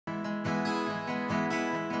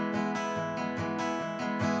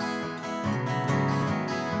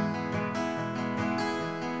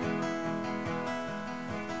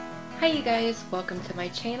Hi you guys, welcome to my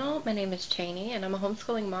channel. My name is Cheney and I'm a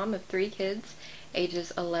homeschooling mom of 3 kids,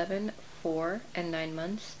 ages 11, 4, and 9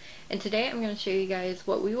 months. And today I'm going to show you guys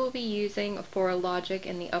what we will be using for logic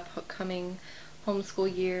in the upcoming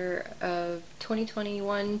homeschool year of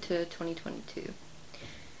 2021 to 2022.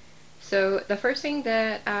 So the first thing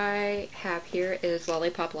that I have here is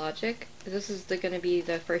Lollipop Logic. This is going to be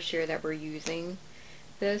the first year that we're using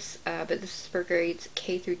this, but this is for grades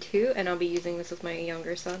K through 2, and I'll be using this with my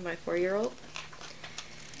younger son, my 4-year-old.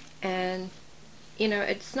 And you know,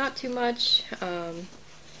 it's not too much.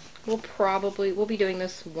 We'll be doing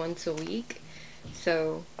this once a week,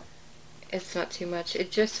 so it's not too much.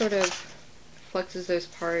 It just sort of flexes those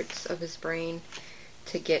parts of his brain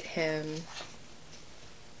to get him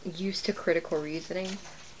used to critical reasoning.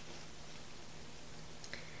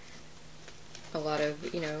 A lot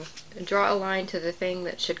of, you know, draw a line to the thing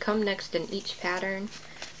that should come next in each pattern.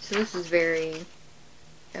 So this is very,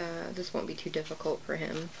 this won't be too difficult for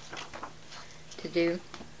him to do.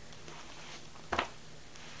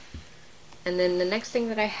 And then the next thing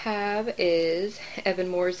that I have is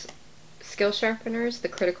Evan-Moor's Skill Sharpeners, the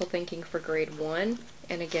critical thinking for grade 1.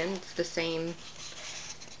 And again, it's the same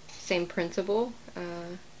principle.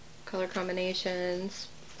 Color combinations,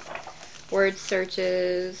 word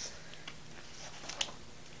searches,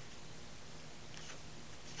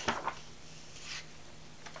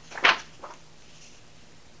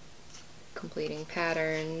 completing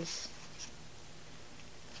patterns.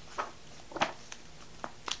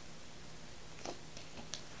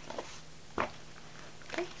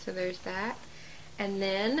 Okay, so there's that. And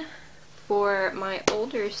then for my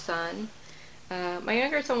older son, my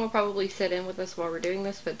younger son will probably sit in with us while we're doing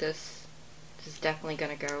this, but this is definitely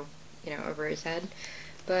going to go, you know, over his head.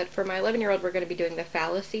 But for my 11-year-old, we're going to be doing the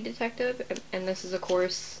Fallacy Detective, and this is a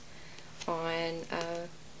course on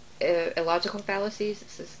illogical fallacies.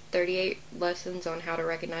 This is 38 lessons on how to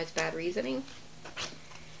recognize bad reasoning.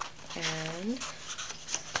 And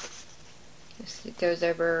it goes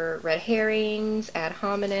over red herrings, ad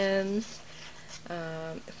hominems,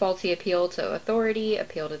 faulty appeal to authority,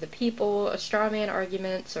 appeal to the people, a straw man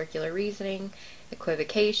argument, circular reasoning,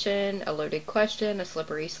 equivocation, a loaded question, a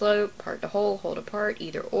slippery slope, part to whole, hold apart,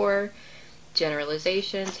 either or,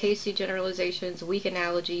 generalizations, hasty generalizations, weak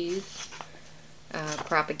analogies,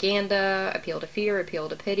 propaganda, appeal to fear, appeal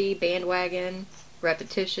to pity, bandwagon,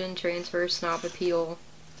 repetition, transfer, snob appeal.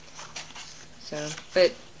 So,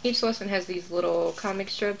 but each lesson has these little comic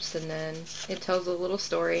strips, and then it tells a little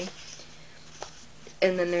story.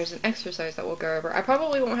 And then there's an exercise that we'll go over. I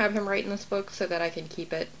probably won't have him write in this book so that I can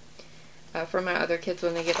keep it for my other kids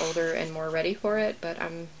when they get older and more ready for it, but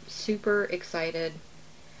I'm super excited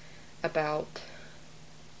about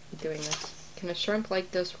doing this. Can a shrimp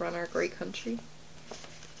like this run our great country?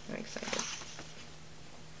 I'm excited.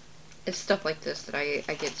 It's stuff like this that I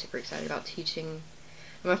get super excited about teaching.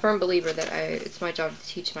 I'm a firm believer that it's my job to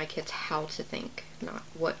teach my kids how to think, not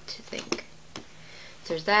what to think.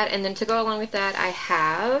 So there's that, and then to go along with that, I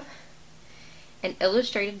have an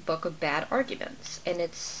illustrated book of bad arguments, and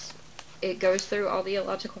it goes through all the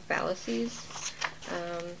illogical fallacies,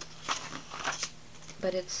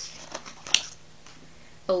 but it's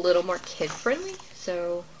a little more kid-friendly,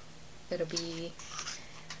 so it'll be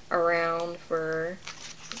around for,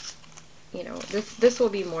 you know, this will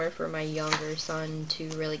be more for my younger son to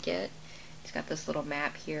really get. He's got this little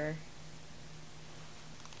map here.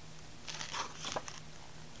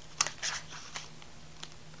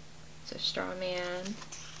 It's a straw man,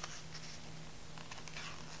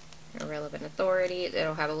 irrelevant authority.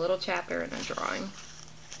 It'll have a little chapter and a drawing.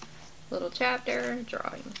 Little chapter,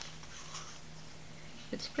 drawing.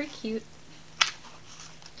 It's pretty cute.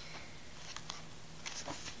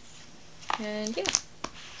 And yeah,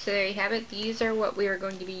 so there you have it. These are what we are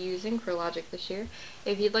going to be using for logic this year.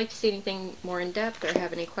 If you'd like to see anything more in depth or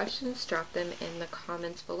have any questions, drop them in the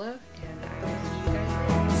comments below, and I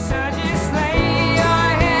will see you guys later.